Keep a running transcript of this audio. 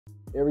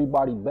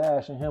everybody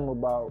bashing him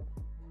about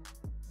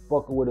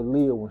fucking with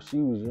Aaliyah when she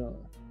was young.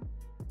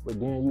 But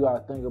then you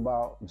gotta think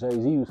about Jay-Z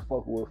was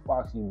fucking with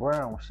Foxy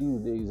Brown when she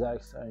was the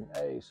exact same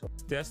age. So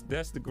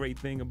that's the great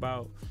thing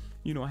about,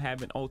 you know,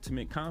 having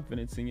ultimate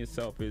confidence in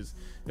yourself is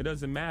it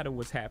doesn't matter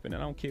what's happening.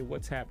 I don't care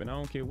what's happening. I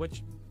don't care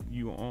what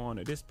you're on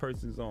or this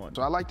person's on.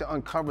 So I like to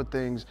uncover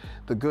things,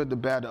 the good, the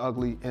bad, the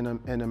ugly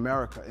in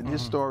America. And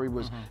his story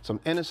was some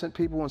innocent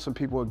people and some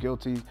people are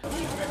guilty. All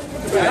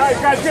right,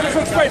 guys, get us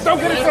some space. Don't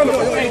get in front of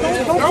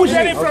us. Don't push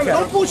it in front of us.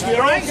 Don't push me,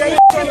 all right? Get in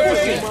front of us.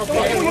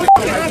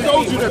 I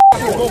told you that.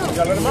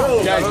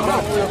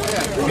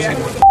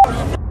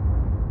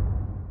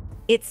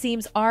 It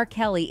seems R.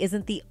 Kelly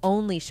isn't the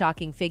only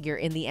shocking figure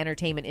in the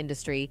entertainment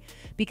industry,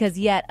 because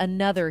yet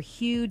another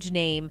huge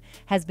name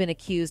has been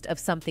accused of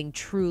something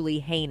truly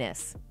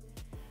heinous.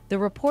 The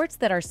reports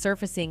that are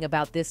surfacing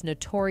about this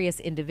notorious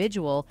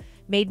individual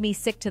made me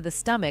sick to the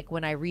stomach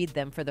when I read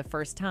them for the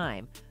first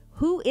time.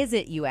 Who is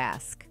it, you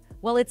ask?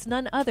 Well, it's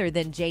none other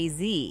than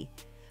Jay-Z.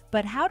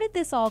 But how did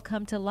this all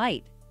come to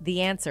light?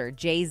 The answer,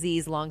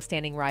 Jay-Z's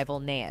longstanding rival,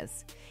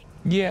 Nas.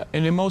 Yeah,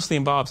 and it mostly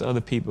involves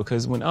other people,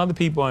 because when other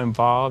people are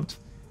involved,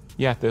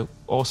 you have to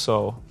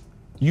also,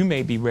 you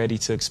may be ready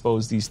to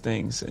expose these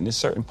things. And there's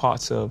certain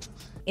parts of...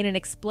 In an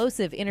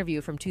explosive interview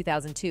from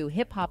 2002,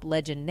 hip-hop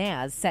legend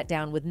Nas sat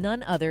down with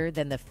none other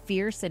than the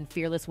fierce and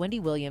fearless Wendy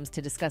Williams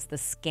to discuss the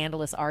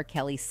scandalous R.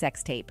 Kelly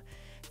sex tape.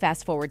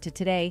 Fast forward to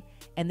today,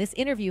 and this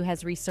interview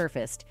has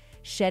resurfaced,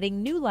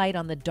 shedding new light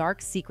on the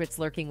dark secrets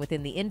lurking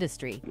within the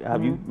industry.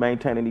 Have you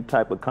maintained any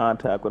type of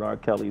contact with R.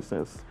 Kelly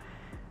since?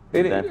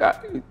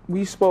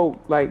 We spoke,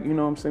 like, you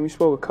know what I'm saying, we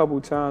spoke a couple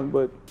times,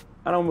 but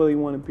I don't really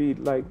want to be,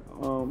 like,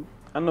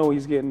 I know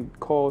he's getting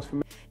calls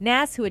from...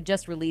 Nas, who had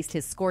just released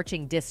his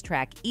scorching diss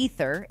track,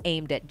 Ether,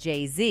 aimed at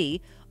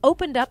Jay-Z,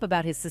 opened up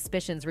about his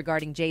suspicions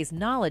regarding Jay's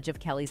knowledge of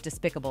Kelly's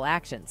despicable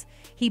actions.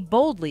 He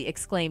boldly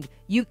exclaimed,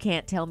 "You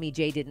can't tell me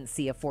Jay didn't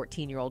see a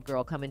 14-year-old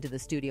girl come into the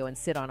studio and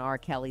sit on R.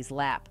 Kelly's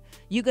lap.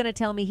 You gonna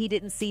tell me he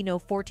didn't see no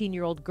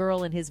 14-year-old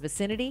girl in his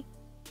vicinity?"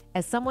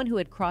 As someone who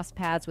had crossed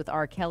paths with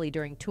R. Kelly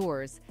during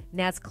tours,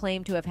 Nas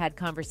claimed to have had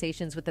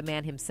conversations with the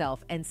man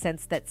himself and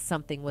sensed that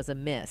something was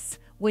amiss.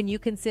 When you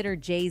consider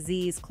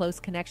Jay-Z's close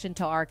connection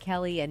to R.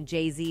 Kelly and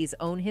Jay-Z's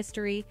own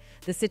history,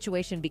 the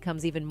situation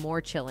becomes even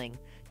more chilling.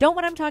 Don't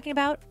what I'm talking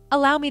about?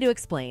 Allow me to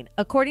explain.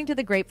 According to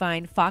the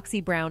grapevine,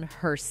 Foxy Brown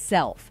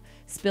herself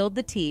spilled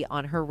the tea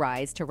on her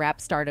rise to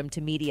rap stardom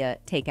to media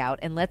takeout,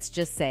 and let's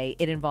just say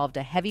it involved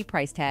a heavy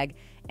price tag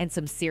and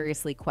some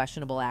seriously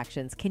questionable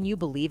actions. Can you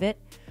believe it?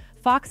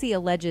 Foxy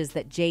alleges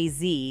that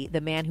Jay-Z,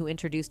 the man who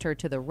introduced her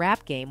to the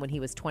rap game when he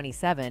was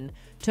 27,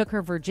 took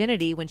her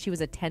virginity when she was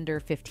a tender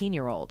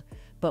 15-year-old.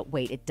 But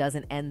wait, it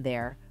doesn't end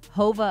there.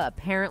 Hova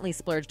apparently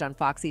splurged on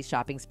Foxy's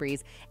shopping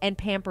sprees and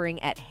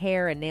pampering at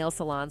hair and nail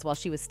salons while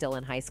she was still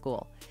in high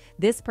school.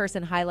 This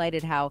person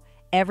highlighted how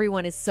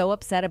everyone is so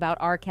upset about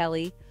R.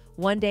 Kelly.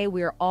 One day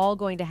we're all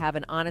going to have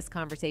an honest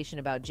conversation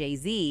about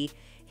Jay-Z.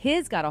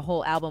 His got a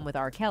whole album with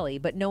R. Kelly,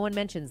 but no one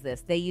mentions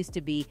this. They used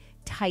to be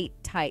tight.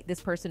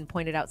 This person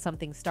pointed out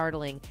something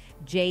startling.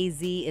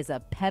 Jay-Z is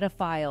a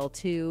pedophile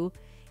too.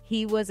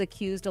 He was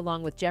accused,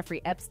 along with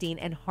Jeffrey Epstein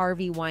and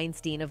Harvey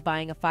Weinstein, of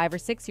buying a 5- or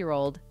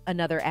 6-year-old.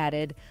 Another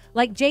added,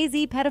 like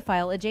Jay-Z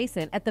pedophile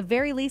adjacent. At the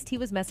very least, he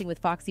was messing with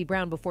Foxy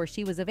Brown before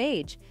she was of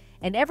age.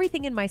 And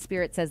everything in my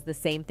spirit says the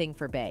same thing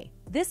for Bey.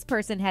 This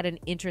person had an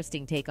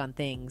interesting take on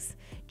things.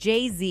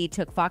 Jay-Z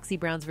took Foxy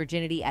Brown's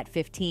virginity at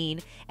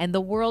 15, and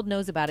the world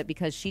knows about it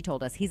because she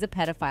told us he's a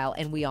pedophile,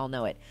 and we all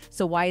know it.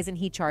 So why isn't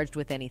he charged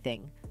with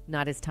anything?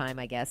 Not his time,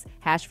 I guess.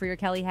 Hash for your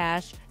Kelly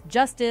hash.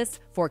 Justice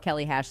for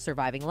Kelly hash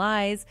surviving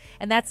lies.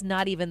 And that's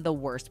not even the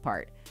worst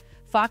part.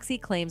 Foxy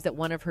claims that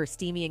one of her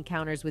steamy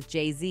encounters with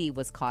Jay-Z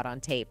was caught on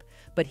tape.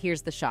 But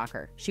here's the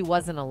shocker. She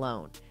wasn't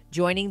alone.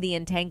 Joining the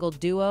entangled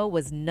duo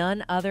was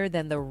none other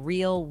than the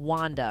real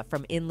Wanda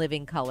from In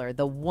Living Color,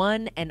 the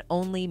one and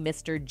only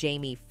Mr.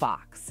 Jamie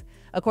Foxx.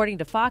 According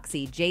to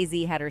Foxy,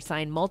 Jay-Z had her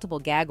sign multiple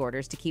gag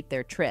orders to keep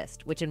their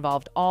tryst, which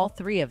involved all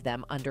three of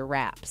them under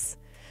wraps.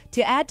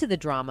 To add to the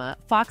drama,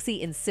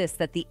 Foxy insists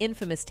that the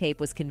infamous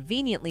tape was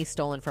conveniently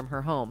stolen from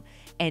her home,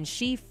 and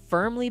she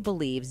firmly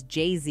believes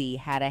Jay-Z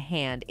had a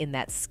hand in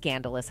that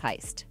scandalous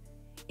heist.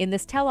 In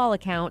this tell-all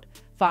account,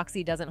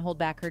 Foxy doesn't hold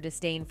back her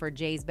disdain for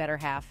Jay's better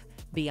half,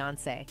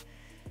 Beyoncé.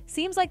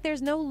 Seems like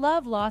there's no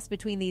love lost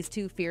between these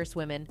two fierce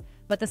women,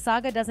 but the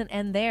saga doesn't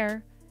end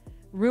there.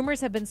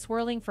 Rumors have been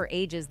swirling for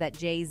ages that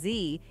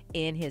Jay-Z,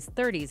 in his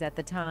 30s at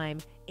the time,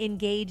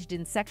 engaged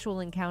in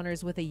sexual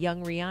encounters with a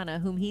young Rihanna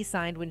whom he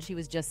signed when she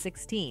was just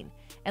 16.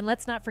 And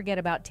let's not forget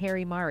about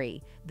Terry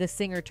Murray, the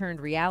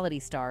singer-turned-reality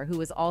star who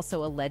was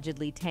also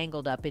allegedly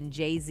tangled up in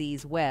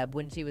Jay-Z's web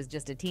when she was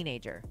just a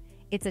teenager.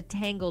 It's a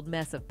tangled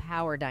mess of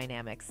power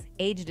dynamics,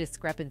 age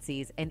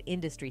discrepancies, and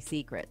industry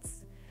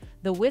secrets.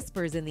 The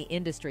whispers in the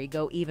industry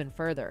go even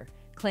further,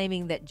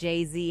 claiming that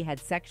Jay-Z had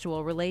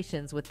sexual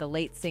relations with the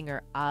late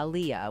singer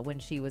Aaliyah when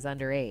she was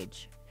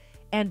underage.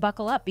 And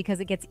buckle up because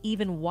it gets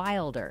even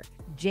wilder.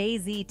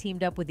 Jay-Z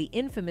teamed up with the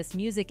infamous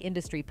music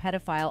industry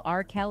pedophile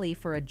R. Kelly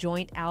for a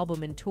joint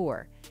album and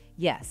tour.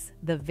 Yes,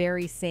 the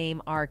very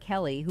same R.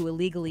 Kelly who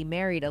illegally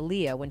married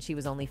Aaliyah when she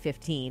was only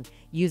 15,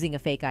 using a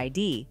fake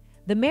ID.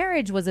 The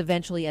marriage was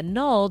eventually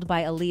annulled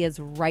by Aaliyah's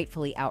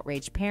rightfully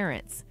outraged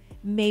parents.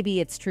 Maybe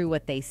it's true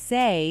what they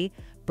say,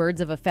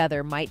 birds of a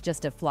feather might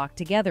just have flocked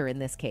together in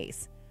this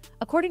case.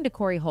 According to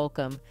Corey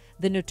Holcomb,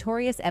 the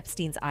notorious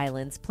Epstein's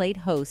Islands played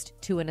host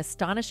to an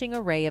astonishing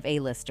array of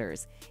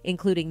A-listers,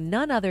 including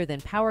none other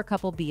than power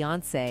couple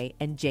Beyoncé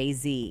and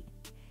Jay-Z.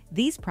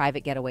 These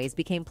private getaways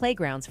became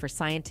playgrounds for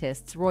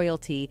scientists,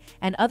 royalty,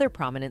 and other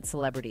prominent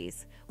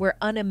celebrities, where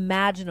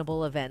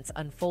unimaginable events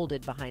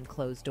unfolded behind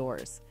closed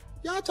doors.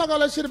 Y'all talk all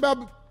that shit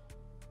about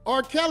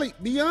R. Kelly.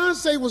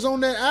 Beyonce was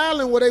on that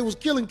island where they was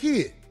killing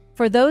kids.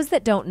 For those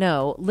that don't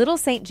know, Little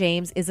St.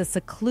 James is a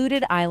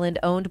secluded island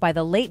owned by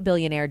the late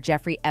billionaire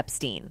Jeffrey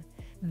Epstein.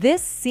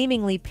 This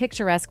seemingly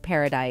picturesque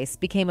paradise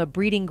became a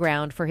breeding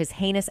ground for his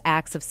heinous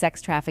acts of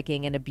sex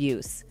trafficking and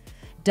abuse.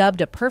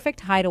 Dubbed a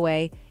perfect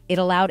hideaway, it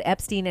allowed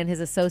Epstein and his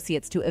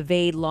associates to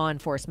evade law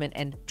enforcement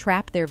and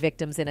trap their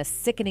victims in a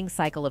sickening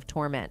cycle of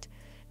torment.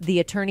 The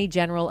Attorney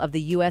General of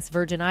the U.S.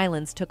 Virgin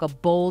Islands took a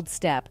bold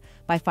step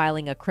by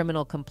filing a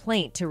criminal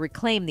complaint to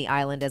reclaim the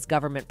island as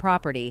government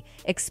property,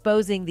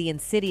 exposing the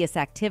insidious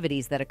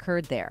activities that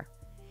occurred there.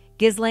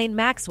 Ghislaine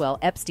Maxwell,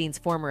 Epstein's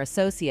former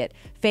associate,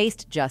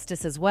 faced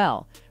justice as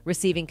well,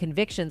 receiving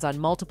convictions on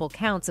multiple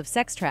counts of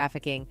sex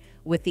trafficking,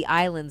 with the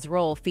island's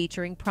role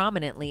featuring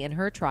prominently in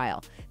her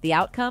trial. The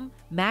outcome?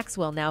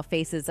 Maxwell now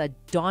faces a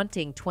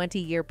daunting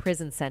 20-year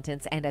prison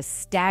sentence and a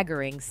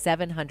staggering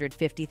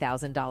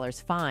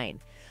 $750,000 fine.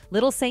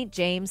 Little St.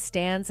 James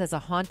stands as a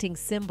haunting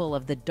symbol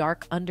of the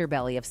dark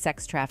underbelly of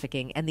sex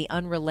trafficking and the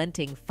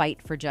unrelenting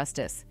fight for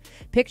justice.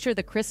 Picture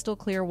the crystal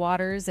clear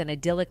waters and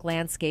idyllic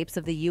landscapes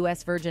of the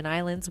U.S. Virgin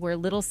Islands, where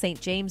Little St.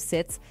 James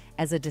sits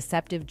as a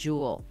deceptive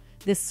jewel.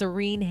 This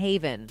serene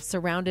haven,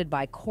 surrounded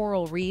by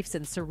coral reefs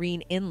and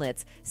serene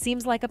inlets,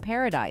 seems like a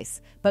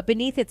paradise, but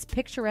beneath its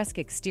picturesque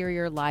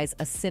exterior lies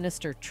a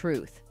sinister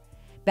truth.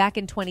 Back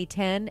in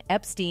 2010,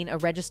 Epstein, a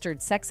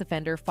registered sex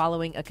offender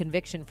following a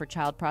conviction for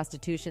child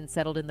prostitution,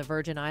 settled in the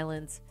Virgin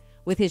Islands.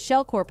 With his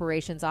shell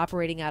corporations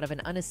operating out of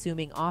an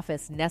unassuming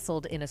office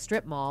nestled in a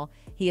strip mall,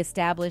 he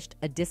established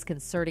a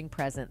disconcerting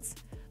presence.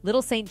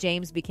 Little St.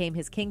 James became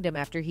his kingdom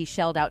after he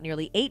shelled out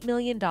nearly $8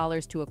 million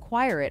to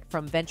acquire it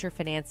from venture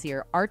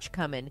financier Arch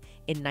Cummin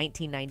in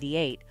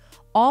 1998,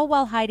 all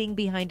while hiding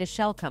behind a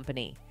shell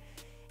company.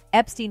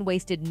 Epstein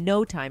wasted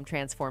no time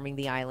transforming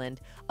the island,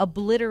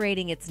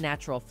 obliterating its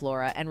natural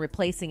flora and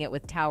replacing it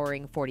with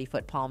towering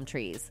 40-foot palm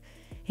trees.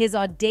 His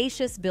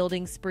audacious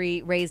building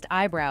spree raised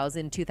eyebrows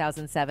in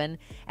 2007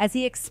 as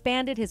he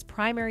expanded his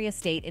primary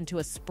estate into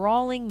a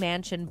sprawling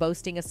mansion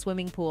boasting a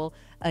swimming pool,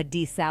 a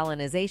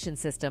desalination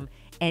system,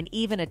 and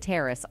even a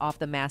terrace off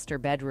the master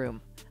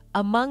bedroom.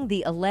 Among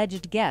the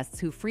alleged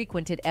guests who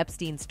frequented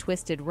Epstein's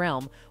twisted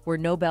realm were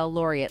Nobel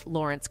laureate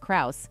Lawrence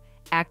Krauss,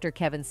 actor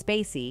Kevin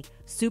Spacey,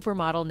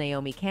 supermodel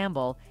Naomi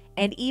Campbell,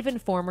 and even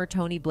former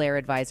Tony Blair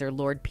advisor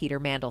Lord Peter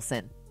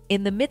Mandelson.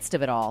 In the midst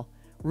of it all,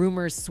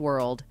 rumors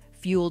swirled,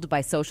 fueled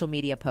by social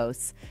media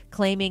posts,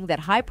 claiming that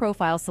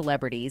high-profile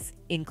celebrities,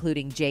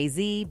 including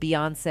Jay-Z,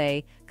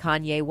 Beyoncé,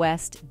 Kanye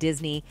West,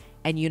 Disney,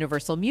 and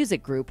Universal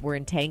Music Group, were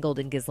entangled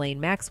in Ghislaine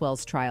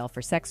Maxwell's trial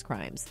for sex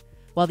crimes.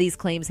 While these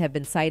claims have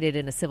been cited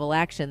in a civil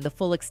action, the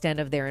full extent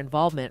of their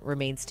involvement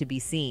remains to be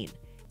seen.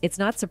 It's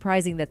not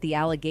surprising that the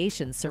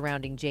allegations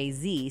surrounding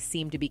Jay-Z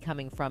seem to be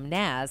coming from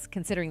Nas,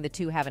 considering the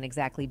two haven't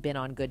exactly been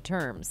on good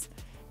terms.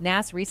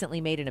 Nas recently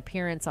made an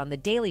appearance on The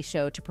Daily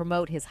Show to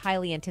promote his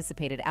highly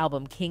anticipated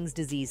album King's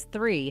Disease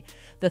 3,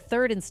 the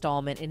third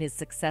installment in his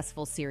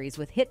successful series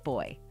with Hit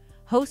Boy.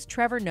 Host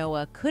Trevor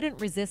Noah couldn't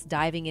resist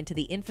diving into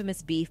the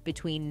infamous beef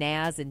between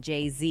Nas and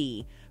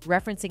Jay-Z,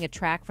 referencing a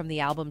track from the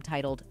album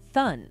titled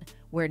Thun,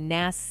 where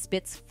Nas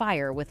spits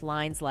fire with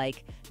lines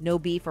like, "No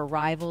beef or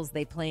rivals,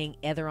 they playing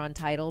either on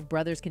title,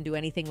 brothers can do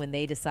anything when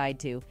they decide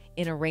to,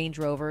 in a Range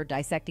Rover,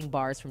 dissecting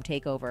bars from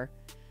Takeover.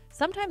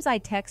 Sometimes I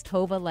text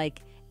Hova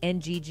like,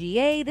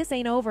 NGGA, this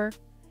ain't over."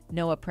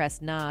 Noah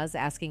pressed Nas,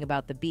 asking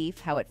about the beef,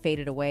 how it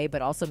faded away,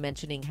 but also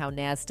mentioning how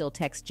Nas still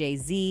texts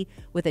Jay-Z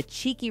with a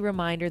cheeky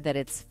reminder that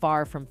it's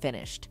far from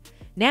finished.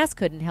 Nas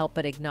couldn't help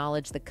but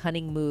acknowledge the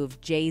cunning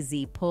move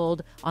Jay-Z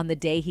pulled on the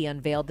day he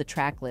unveiled the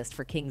track list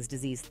for King's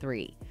Disease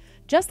 3.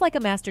 Just like a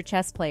master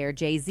chess player,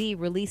 Jay-Z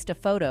released a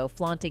photo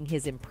flaunting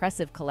his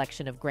impressive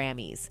collection of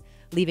Grammys,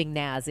 leaving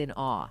Nas in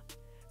awe.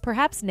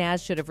 Perhaps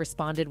Nas should have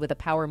responded with a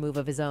power move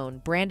of his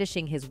own,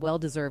 brandishing his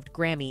well-deserved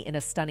Grammy in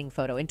a stunning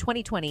photo. In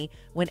 2020,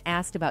 when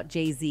asked about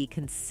Jay-Z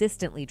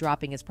consistently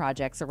dropping his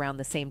projects around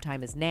the same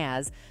time as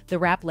Nas, the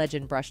rap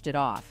legend brushed it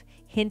off,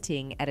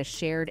 hinting at a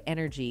shared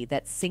energy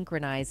that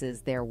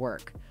synchronizes their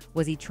work.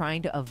 Was he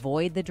trying to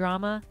avoid the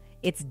drama?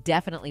 It's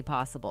definitely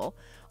possible.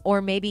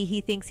 Or maybe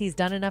he thinks he's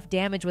done enough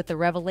damage with the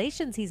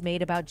revelations he's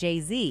made about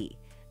Jay-Z.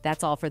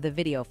 That's all for the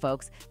video,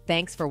 folks.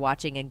 Thanks for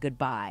watching and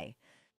goodbye.